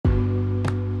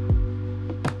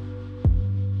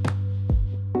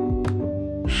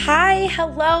Hi,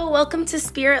 hello, welcome to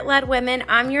Spirit-Led Women.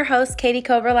 I'm your host, Katie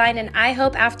Coberline, and I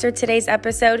hope after today's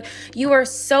episode, you are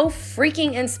so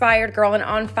freaking inspired, girl, and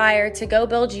on fire to go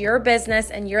build your business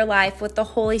and your life with the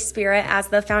Holy Spirit as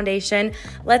the foundation.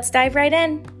 Let's dive right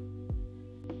in.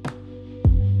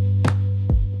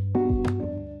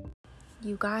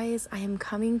 You guys, I am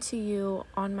coming to you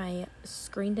on my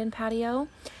screened-in patio,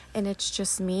 and it's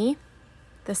just me.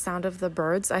 The sound of the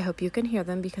birds. I hope you can hear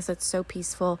them because it's so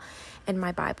peaceful in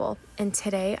my Bible. And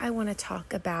today I want to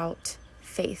talk about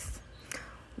faith,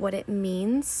 what it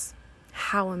means,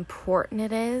 how important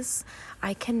it is.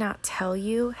 I cannot tell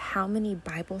you how many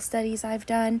Bible studies I've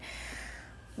done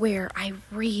where I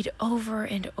read over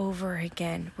and over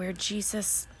again where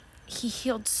Jesus, he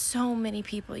healed so many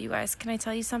people. You guys, can I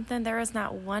tell you something? There is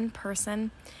not one person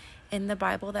in the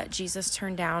Bible that Jesus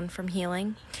turned down from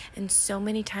healing. And so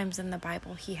many times in the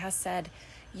Bible, he has said,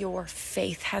 your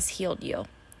faith has healed you.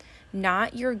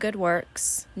 Not your good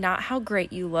works, not how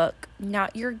great you look,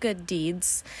 not your good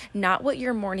deeds, not what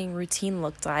your morning routine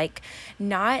looked like,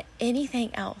 not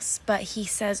anything else. But he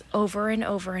says over and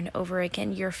over and over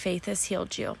again, your faith has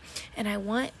healed you. And I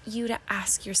want you to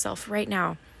ask yourself right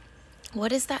now,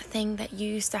 what is that thing that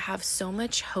you used to have so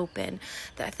much hope in?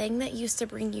 That thing that used to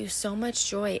bring you so much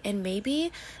joy? And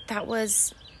maybe that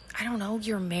was, I don't know,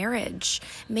 your marriage.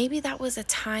 Maybe that was a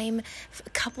time a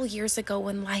couple years ago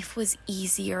when life was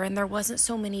easier and there wasn't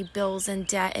so many bills and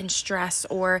debt and stress.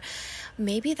 Or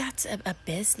maybe that's a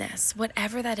business.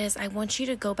 Whatever that is, I want you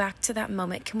to go back to that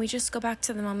moment. Can we just go back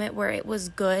to the moment where it was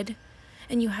good?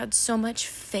 And you had so much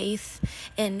faith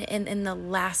in the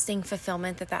lasting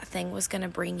fulfillment that thing was going to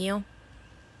bring you.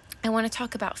 I want to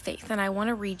talk about faith, and I want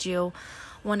to read you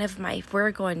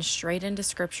we're going straight into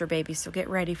scripture, baby, so get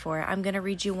ready for it. I'm going to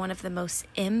read you one of the most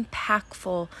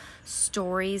impactful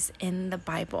stories in the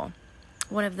Bible.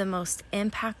 One of the most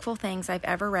impactful things I've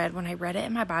ever read. When I read it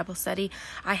in my Bible study,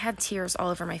 I had tears all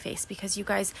over my face because you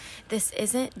guys, this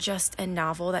isn't just a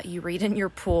novel that you read in your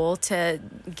pool to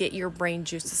get your brain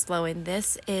juices flowing.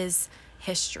 This is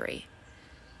history.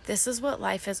 This is what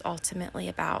life is ultimately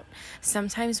about.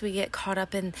 Sometimes we get caught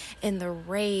up in the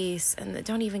race, and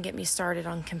don't even get me started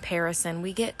on comparison.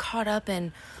 We get caught up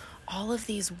in all of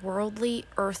these worldly,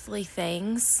 earthly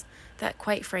things that,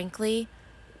 quite frankly,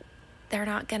 they're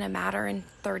not going to matter in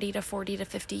 30 to 40 to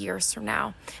 50 years from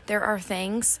now. There are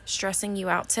things stressing you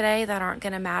out today that aren't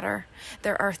going to matter.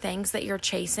 There are things that you're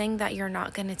chasing that you're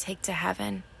not going to take to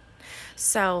heaven.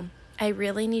 So I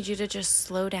really need you to just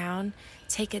slow down.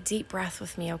 Take a deep breath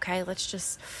with me, okay? Let's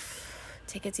just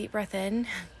take a deep breath in,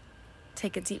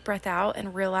 take a deep breath out,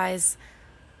 and realize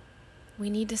we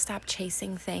need to stop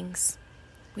chasing things.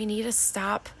 We need to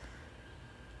stop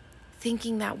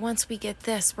thinking that once we get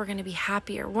this, we're going to be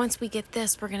happier. Once we get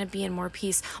this, we're going to be in more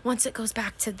peace. Once it goes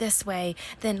back to this way,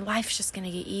 then life's just going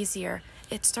to get easier.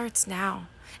 It starts now.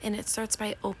 And it starts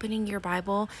by opening your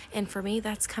Bible. And for me,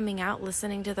 that's coming out,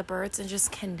 listening to the birds, and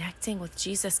just connecting with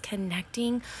Jesus,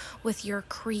 connecting with your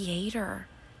Creator.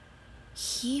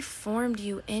 He formed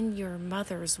you in your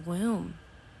mother's womb.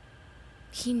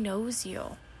 He knows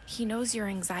you. He knows your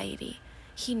anxiety.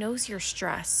 He knows your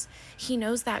stress. He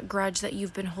knows that grudge that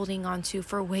you've been holding on to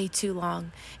for way too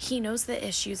long. He knows the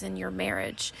issues in your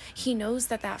marriage. He knows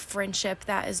that friendship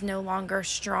that is no longer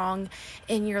strong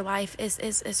in your life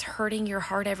is hurting your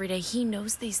heart every day. He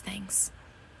knows these things.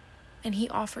 And he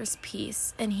offers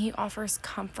peace and he offers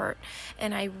comfort.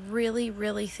 And I really,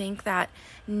 really think that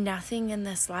nothing in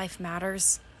this life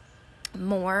matters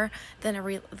more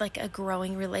than a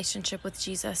growing relationship with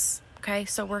Jesus. Okay,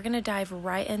 so we're going to dive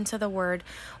right into the word.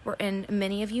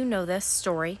 Many of you know this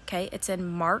story, okay? It's in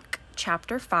Mark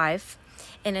chapter 5,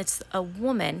 and it's a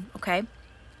woman, okay?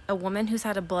 A woman who's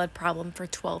had a blood problem for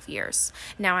 12 years.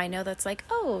 Now, I know that's like,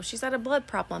 oh, she's had a blood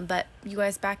problem, but you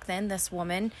guys, back then, this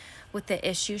woman, with the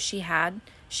issues she had,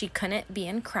 she couldn't be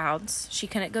in crowds. She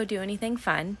couldn't go do anything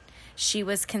fun. She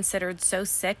was considered so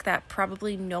sick that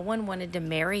probably no one wanted to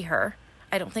marry her.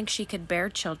 I don't think she could bear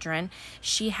children.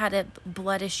 She had a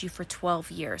blood issue for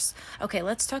 12 years. Okay,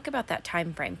 let's talk about that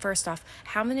time frame. First off,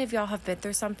 how many of y'all have been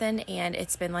through something and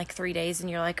it's been like 3 days and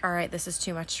you're like, all right, this is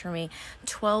too much for me?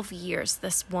 12 years,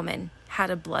 this woman had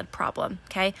a blood problem,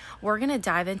 okay? We're going to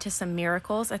dive into some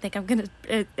miracles. I think I'm going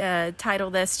to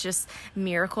title this just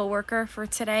Miracle Worker for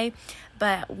today.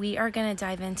 But we are going to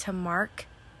dive into Mark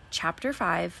chapter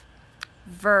 5,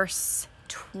 verse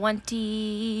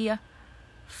 24.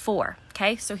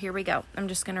 Okay, so here we go. I'm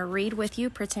just going to read with you.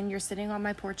 Pretend you're sitting on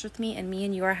my porch with me,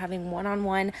 and you are having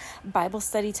one-on-one Bible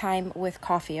study time with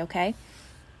coffee, okay?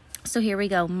 So here we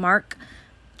go. Mark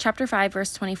chapter 5,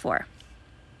 verse 24.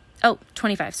 Oh,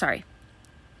 25, sorry.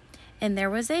 And there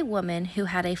was a woman who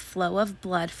had a flow of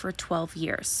blood for 12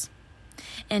 years,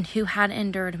 and who had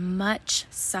endured much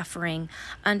suffering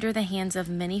under the hands of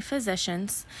many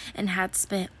physicians, and had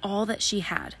spent all that she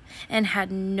had, and had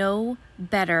gotten no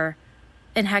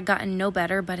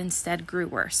better, but instead grew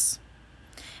worse.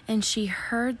 And she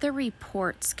heard the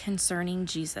reports concerning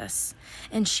Jesus.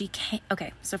 And she came.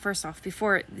 Okay, so first off,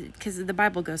 because the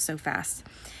Bible goes so fast,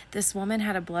 this woman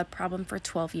had a blood problem for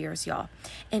 12 years, y'all.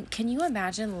 And can you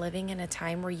imagine living in a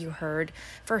time where you heard,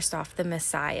 first off, the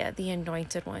Messiah, the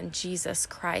anointed one, Jesus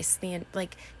Christ,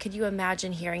 could you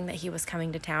imagine hearing that he was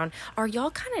coming to town? Are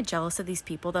y'all kind of jealous of these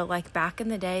people though? Like back in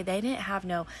the day, they didn't have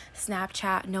no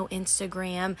Snapchat, no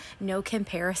Instagram, no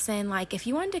comparison. Like if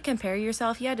you wanted to compare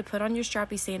yourself, you had to put on your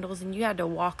strappy sandals and you had to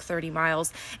walk 30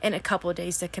 miles in a couple of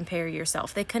days to compare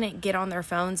yourself. They couldn't get on their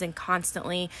phones and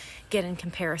constantly get in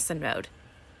comparison mode.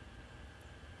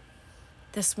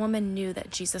 This woman knew that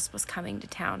Jesus was coming to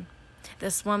town.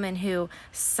 This woman who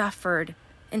suffered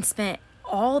and spent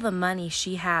all the money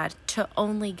she had to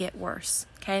only get worse,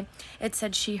 okay? It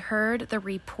said she heard the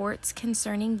reports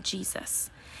concerning Jesus,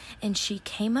 and she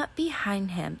came up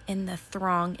behind him in the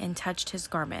throng and touched his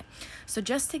garment. So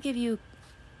just to give you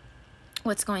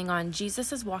what's going on,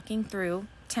 Jesus is walking through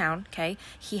town, okay?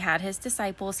 He had his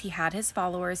disciples, he had his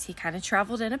followers, he kind of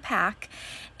traveled in a pack,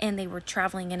 and they were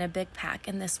traveling in a big pack,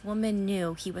 and this woman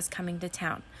knew he was coming to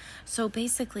town. So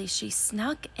basically, she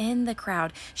snuck in the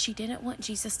crowd. She didn't want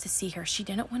Jesus to see her. She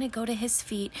didn't want to go to his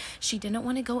feet. She didn't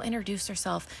want to go introduce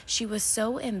herself. She was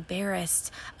so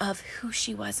embarrassed of who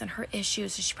she was and her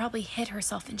issues. She probably hid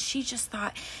herself, and she just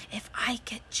thought, if I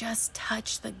could just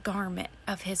touch the garment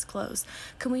of his clothes.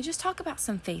 Can we just talk about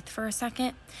some faith for a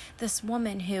second? This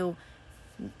woman who,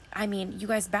 you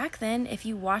guys, back then, if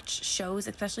you watch shows,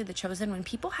 especially The Chosen, when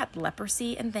people had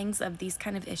leprosy and things of these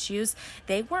kind of issues,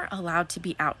 they weren't allowed to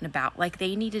be out and about. Like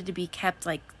they needed to be kept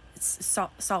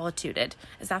solituded.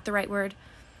 Is that the right word?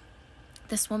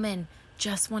 This woman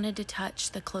just wanted to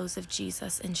touch the clothes of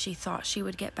Jesus, and she thought she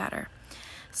would get better.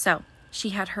 So she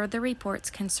had heard the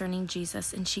reports concerning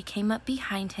Jesus, and she came up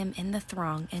behind him in the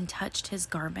throng and touched his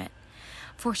garment.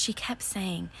 For she kept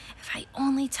saying, if I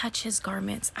only touch his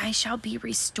garments, I shall be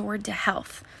restored to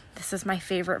health. This is my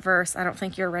favorite verse. I don't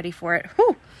think you're ready for it.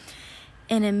 Whew.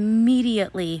 And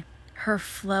immediately her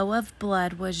flow of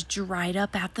blood was dried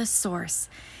up at the source.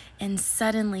 And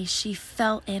suddenly she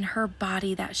felt in her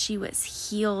body that she was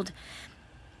healed.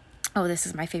 Oh, this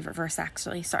is my favorite verse,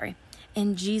 actually. Sorry.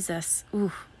 And Jesus,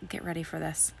 get ready for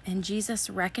this. And Jesus,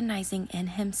 recognizing in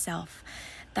himself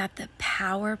that the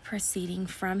power proceeding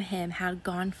from him had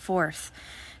gone forth,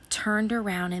 turned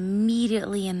around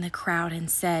immediately in the crowd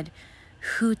and said,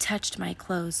 who touched my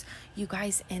clothes? You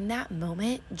guys, in that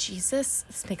moment, Jesus,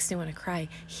 this makes me want to cry.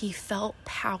 He felt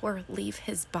power leave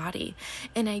his body.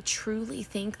 And I truly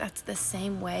think that's the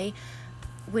same way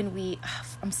when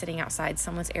I'm sitting outside,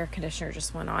 someone's air conditioner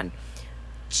just went on.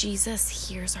 Jesus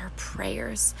hears our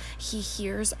prayers. He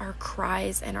hears our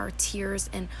cries and our tears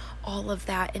and all of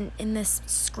that. And in this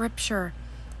scripture,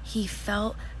 he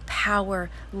felt power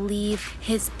leave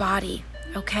his body.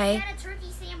 Okay? I got a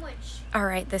turkey sandwich. All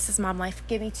right, this is Mom Life.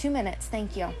 Give me 2 minutes.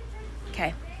 Thank you.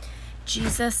 Okay.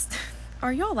 Jesus,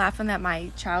 are y'all laughing that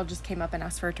my child just came up and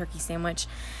asked for a turkey sandwich?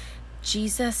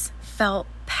 Jesus felt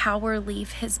power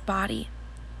leave his body.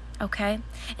 Okay?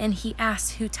 And he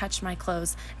asked who touched my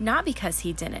clothes, not because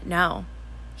he didn't know.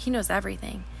 He knows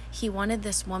everything. He wanted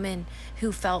this woman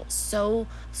who felt so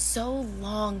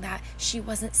long that she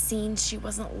wasn't seen, she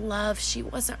wasn't loved, she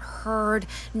wasn't heard.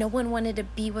 No one wanted to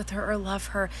be with her or love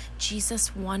her.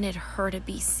 Jesus wanted her to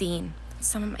be seen.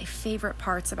 Some of my favorite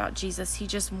parts about Jesus, he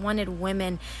just wanted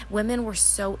women. Women were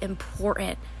so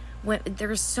important.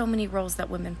 There's so many roles that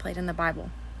women played in the Bible.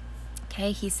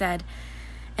 Okay, he said,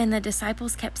 and the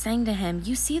disciples kept saying to him,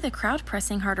 you see the crowd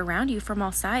pressing hard around you from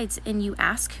all sides, and you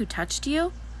ask who touched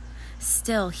you?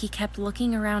 Still, he kept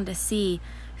looking around to see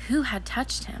who had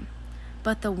touched him.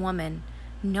 But the woman,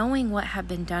 knowing what had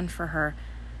been done for her,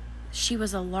 she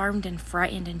was alarmed and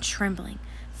frightened and trembling,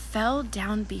 fell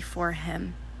down before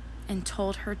him and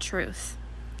told her truth.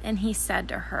 And he said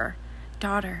to her,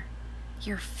 daughter,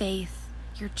 your faith,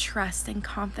 your trust and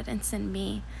confidence in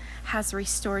me has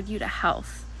restored you to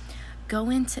health. Go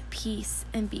into peace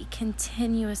and be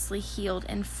continuously healed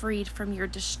and freed from your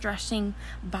distressing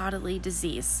bodily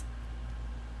disease.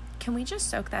 Can we just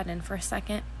soak that in for a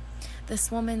second? This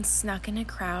woman snuck in a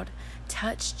crowd,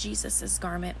 touched Jesus's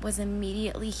garment, was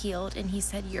immediately healed, and he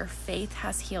said, your faith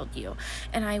has healed you.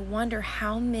 And I wonder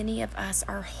how many of us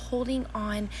are holding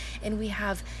on, and we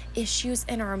have issues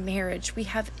in our marriage, we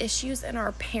have issues in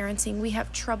our parenting, we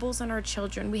have troubles in our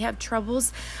children, we have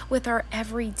troubles with our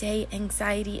everyday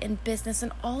anxiety and business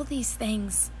and all these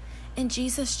things. And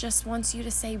Jesus just wants you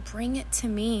to say, bring it to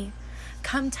me.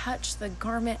 Come touch the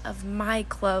garment of my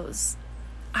clothes.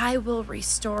 I will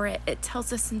restore it. It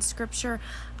tells us in scripture,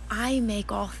 I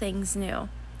make all things new.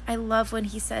 I love when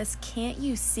he says, can't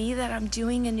you see that I'm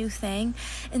doing a new thing?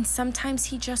 And sometimes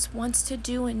he just wants to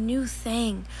do a new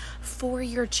thing for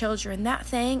your children. That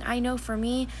thing, I know for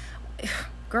me,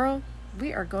 girl,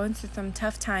 we are going through some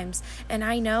tough times. And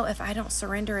I know if I don't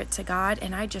surrender it to God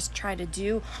and I just try to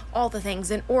do all the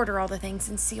things and order all the things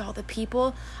and see all the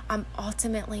people, I'm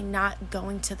ultimately not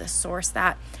going to the source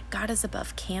that God is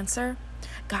above cancer.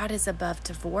 God is above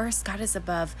divorce. God is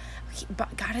above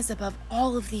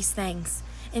all of these things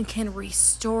and can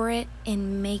restore it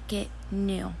and make it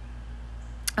new.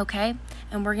 Okay?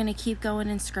 And we're going to keep going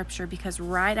in scripture because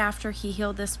right after he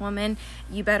healed this woman,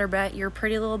 you better bet your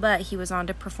pretty little butt he was on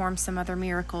to perform some other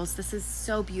miracles. This is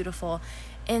so beautiful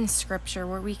in scripture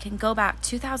where we can go back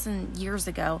 2,000 years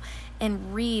ago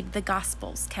and read the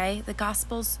gospels, okay? The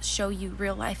gospels show you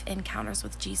real life encounters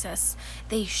with Jesus.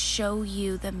 They show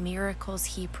you the miracles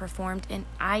he performed. And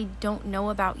I don't know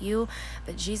about you,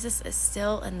 but Jesus is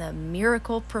still in the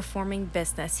miracle performing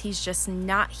business. He's just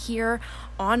not here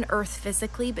on earth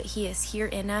physically, but he is here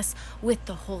in us with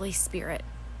the Holy Spirit.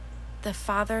 The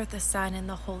Father, the Son, and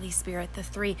the Holy Spirit, the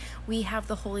three. We have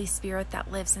the Holy Spirit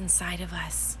that lives inside of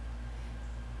us.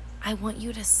 I want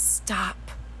you to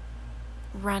stop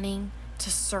running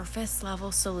to surface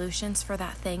level solutions for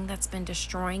that thing that's been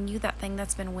destroying you, that thing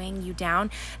that's been weighing you down,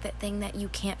 that thing that you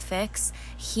can't fix.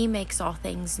 He makes all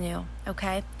things new,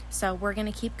 okay? So we're going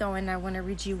to keep going. I want to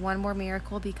read you one more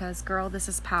miracle because, girl, this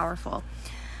is powerful.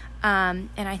 And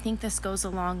I think this goes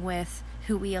along with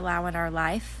who we allow in our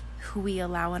life, who we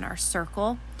allow in our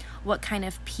circle, what kind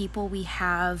of people we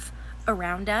have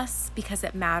around us, because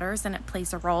it matters and it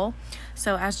plays a role.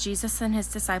 So as Jesus and his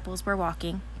disciples were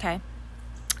walking, okay,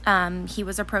 he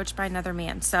was approached by another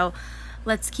man. So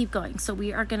let's keep going. So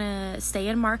we are going to stay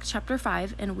in Mark chapter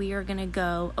 5 and we are going to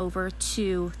go over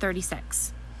to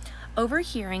 36.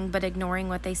 Overhearing but ignoring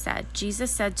what they said,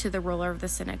 Jesus said to the ruler of the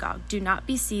synagogue, do not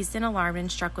be seized and alarmed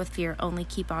and struck with fear, only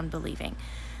keep on believing.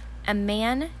 A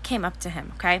man came up to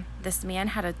him, okay? This man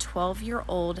had a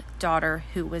 12-year-old daughter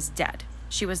who was dead.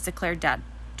 She was declared dead.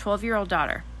 12-year-old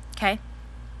daughter, okay?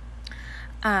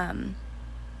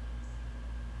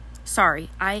 Sorry,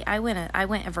 I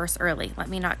went a verse early. Let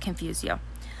me not confuse you.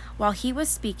 While he was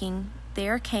speaking,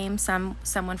 there came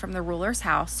someone from the ruler's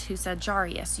house who said,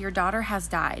 Jairus, your daughter has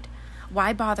died.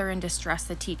 Why bother and distress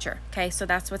the teacher? Okay, so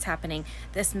that's what's happening.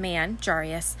 This man,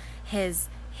 Jairus, his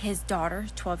daughter,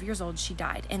 12 years old, she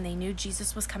died. And they knew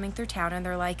Jesus was coming through town. And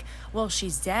they're like, well,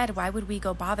 she's dead. Why would we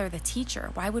go bother the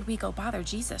teacher? Why would we go bother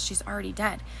Jesus? She's already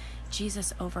dead.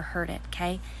 Jesus overheard it,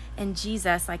 okay? And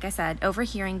Jesus, like I said,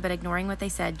 overhearing but ignoring what they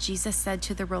said, Jesus said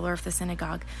to the ruler of the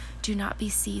synagogue, do not be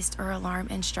seized or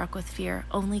alarmed and struck with fear.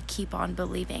 Only keep on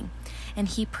believing. And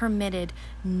he permitted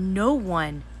no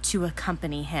one to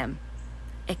accompany him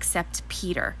except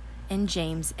Peter and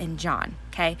James and John,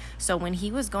 okay? So when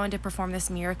he was going to perform this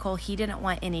miracle, he didn't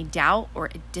want any doubt or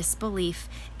disbelief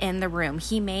in the room.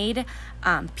 He made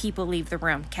people leave the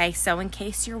room, okay? So in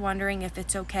case you're wondering if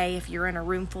it's okay if you're in a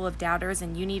room full of doubters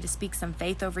and you need to speak some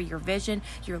faith over your vision,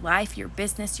 your life, your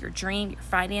business, your dream, your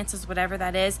finances, whatever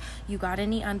that is, you got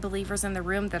any unbelievers in the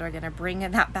room that are going to bring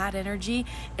in that bad energy,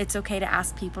 it's okay to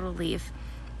ask people to leave.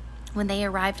 When they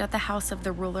arrived at the house of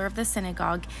the ruler of the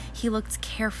synagogue, he looked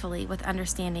carefully with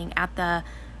understanding at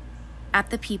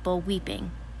the people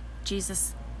weeping.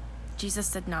 Jesus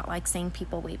did not like seeing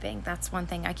people weeping. That's one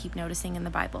thing I keep noticing in the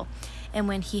Bible. And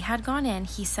when he had gone in,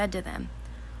 he said to them,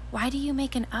 why do you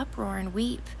make an uproar and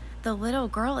weep? The little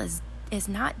girl is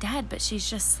not dead, but she's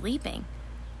just sleeping.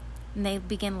 And they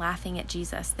began laughing at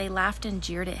Jesus. They laughed and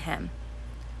jeered at him.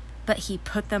 But he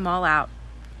put them all out,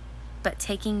 but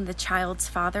taking the child's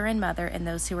father and mother and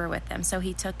those who were with them. So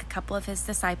he took a couple of his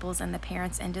disciples and the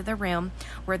parents into the room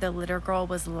where the little girl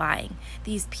was lying.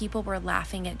 These people were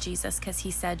laughing at Jesus because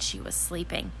he said she was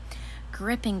sleeping.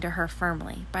 Gripping to her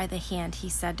firmly by the hand, he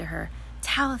said to her,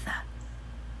 Talitha,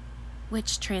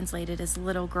 which translated as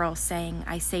little girl, saying,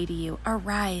 I say to you,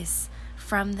 arise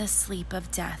from the sleep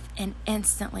of death. And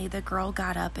instantly the girl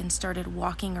got up and started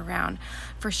walking around,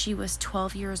 for she was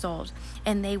 12 years old.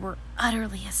 And they were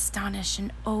utterly astonished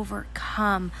and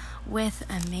overcome with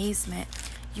amazement.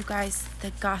 You guys,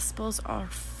 the Gospels are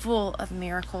full of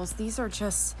miracles. These are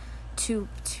just two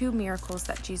miracles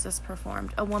that Jesus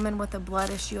performed. A woman with a blood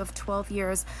issue of 12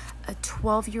 years, a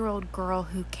 12-year-old girl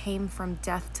who came from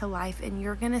death to life. And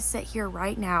you're going to sit here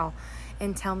right now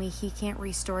and tell me he can't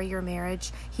restore your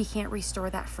marriage. He can't restore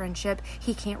that friendship.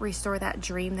 He can't restore that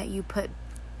dream that you put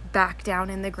back down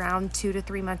in the ground 2 to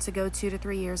 3 months ago, 2 to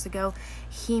 3 years ago.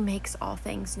 He makes all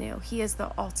things new. He is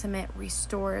the ultimate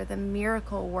restorer, the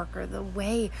miracle worker, the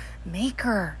way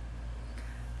maker.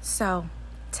 So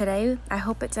today, I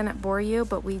hope it didn't bore you,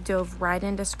 but we dove right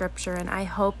into scripture, and I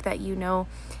hope that you know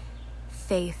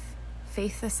faith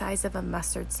the size of a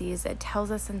mustard seed. It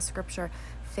tells us in scripture,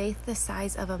 faith the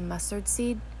size of a mustard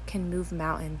seed can move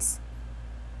mountains.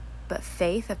 But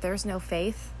faith, if there's no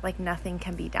faith, like nothing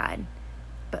can be done.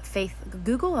 But faith,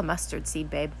 Google a mustard seed,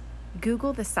 babe.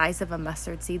 Google the size of a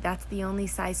mustard seed. That's the only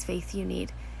size faith you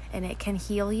need. And it can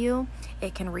heal you.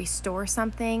 It can restore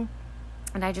something.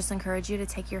 And I just encourage you to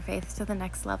take your faith to the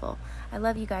next level. I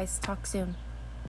love you guys. Talk soon.